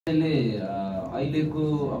अहिलेको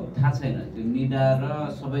अब थाहा छैन त्यो निडा र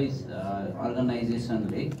सबै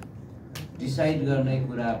अर्गनाइजेसनले डिसाइड गर्ने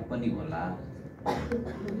कुरा पनि होला।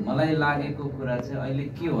 मलाई लागेको कुरा चाहिँ अहिले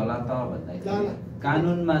के होला त भन्दाखेरि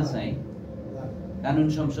कानुनमा चाहिँ कानुन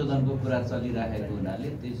संशोधनको कुरा चलिरहेको हुनाले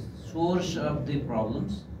त्यो सोर्स अफ द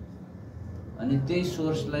प्रब्लम्स अनि त्यही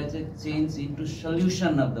सोर्सलाई चाहिँ change into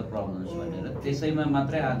solution of the problems भनेर त्यसैमा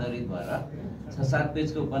मात्रै आधारित भएर 6-7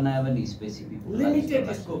 पेजको बनायो भने स्पेसिफिक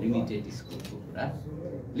लिमिटेड स्कोपको कुरा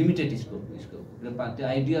लिमिटेड स्कोपको कुरा त्यो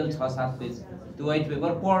आइडियल 6-7 पेज त्यो व्हाइट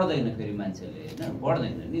पेपर पढ्दैन फेरि मान्छेले हैन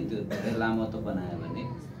पढ्दैन नि त्यो धेरै लामो त बनायो भने।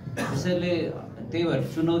 त्यसैले त्यही भएर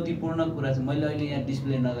चुनौतीपूर्ण कुरा चाहिँ मैले अहिले यहाँ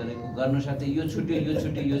डिस्प्ले नगरेको गर्न साथै यो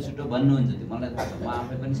छुट्यो भन्नुहुन्छ त्यो मलाई थाहा छ, म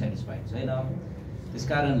आफै पनि सेटिस्फाइड छैन।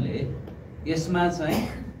 त्यसकारणले यसमा चाहिँ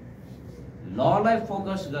ललाई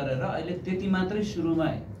फोकस गरेर अहिले त्यति मात्रै सुरुमा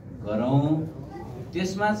गरौँ।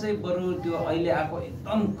 त्यसमा चाहिँ बरु त्यो अहिले आएको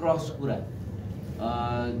एकदम क्रस कुरा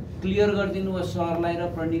क्लियर गरिदिनु भयो सरलाई र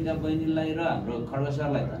प्रणिका बहिनीलाई र हाम्रो खड्ग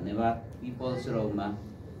सरलाई धन्यवाद पिपल्स रौमा।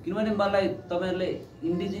 किनभने मलाई तपाईँहरूले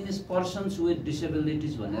इन्डिजिनियस पर्सन्स विथ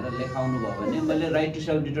डिसेबिलिटिज भनेर लेखाउनु भयो भने मैले राइट टु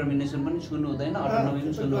सेल्फ डिटर्मिनेसन पनि छुनु हुँदैन, अटोनोमी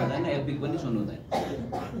पनि छुनु हुँदैन, एपिक पनि छुनु हुँदैन।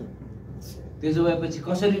 त्यसो भएपछि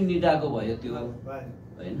कसरी निडाको भयो त्यो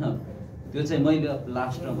होइन, त्यो चाहिँ मैले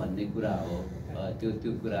लास्टमा भन्ने कुरा हो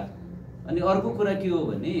त्यो कुरा। अनि अर्को कुरा के हो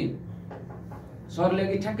भने सरले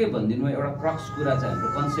अघि ठ्याक्कै भनिदिनु भयो एउटा क्रक्स कुरा चाहिँ हाम्रो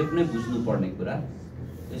कन्सेप्ट नै बुझ्नुपर्ने कुरा।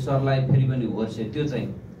 त्यो सरलाई फेरि पनि वर्षे त्यो चाहिँ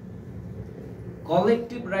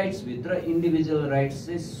कलेक्टिभ राइट्स भित्र इन्डिभिजुअल राइट्स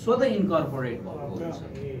चाहिँ स्वतः इन्कर्पोरेट भएको हुन्छ।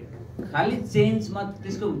 खालि चेन्जमा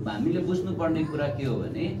त्यसको हामीले बुझ्नुपर्ने कुरा के हो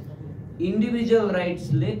भने इन्डिभिजुअल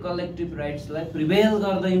राइट्सले कलेक्टिभ राइट्सलाई प्रिभेल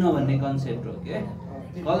गर्दैन भन्ने कन्सेप्ट हो के।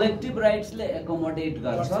 कलेक्टिभ राइट्सले एकोमोडेट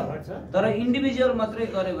गर्छ तर इन्डिभिजुअल मात्रै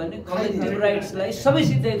गर्यो भने कलेक्टिभ राइट्सलाई सबै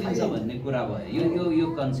सिद्धाइदिन्छ भन्ने कुरा भयो। यो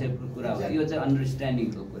कन्सेप्टको कुरा भयो, यो चाहिँ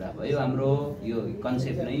अन्डरस्ट्यान्डिङको कुरा भयो। हाम्रो यो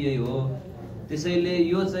कन्सेप्ट नै यही हो। त्यसैले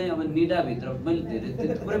यो चाहिँ अब निडाभित्र मैले धेरै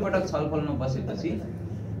थुप्रै पटक छलफलमा बसेपछि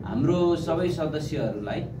हाम्रो सबै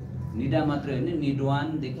सदस्यहरूलाई निडा मात्रै होइन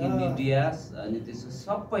निडवानदेखि निडियास अनि त्यसो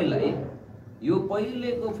सबैलाई यो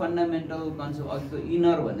पहिलेको फन्डामेन्टल कन्सेप्ट अघिको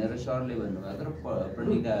इनर भनेर सरले भन्नुभएको र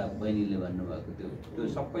प्रणिका बहिनीले भन्नुभएको त्यो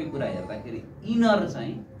सबै कुरा हेर्दाखेरि इनर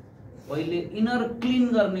चाहिँ पहिले इनर क्लिन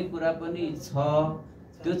गर्ने कुरा पनि छ।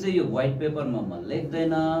 त्यो चाहिँ यो व्हाइट पेपरमा म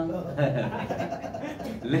लेख्दैन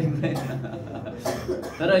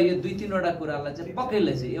तर यो 2-3वटा कुरालाई चाहिँ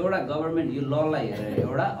पक्कैले चाहिँ एउटा गभर्मेन्ट यो ललाई हेरेर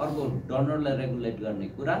एउटा अर्को डोनरलाई रेगुलेट गर्ने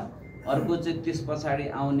कुरा, अर्को चाहिँ त्यस पछाडि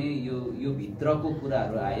आउने यो भित्रको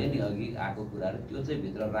कुराहरू आयो नि अघि आएको कुराहरू त्यो चाहिँ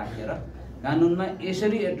भित्र राखेर कानुनमा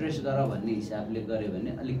यसरी एड्रेस गर भन्ने हिसाबले गर्यो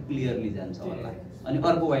भने अलिक क्लियरली जान्छ होला। अनि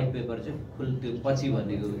अर्को व्हाइट पेपर चाहिँ त्यो पछि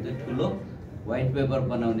भनेको चाहिँ ठुलो व्हाइट पेपर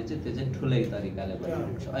बनाउने चाहिँ त्यो चाहिँ ठुलै तरिकाले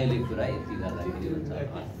बनाउनु पर्छ। अहिले कुरा यति गर्दाखेरि हुन्छ।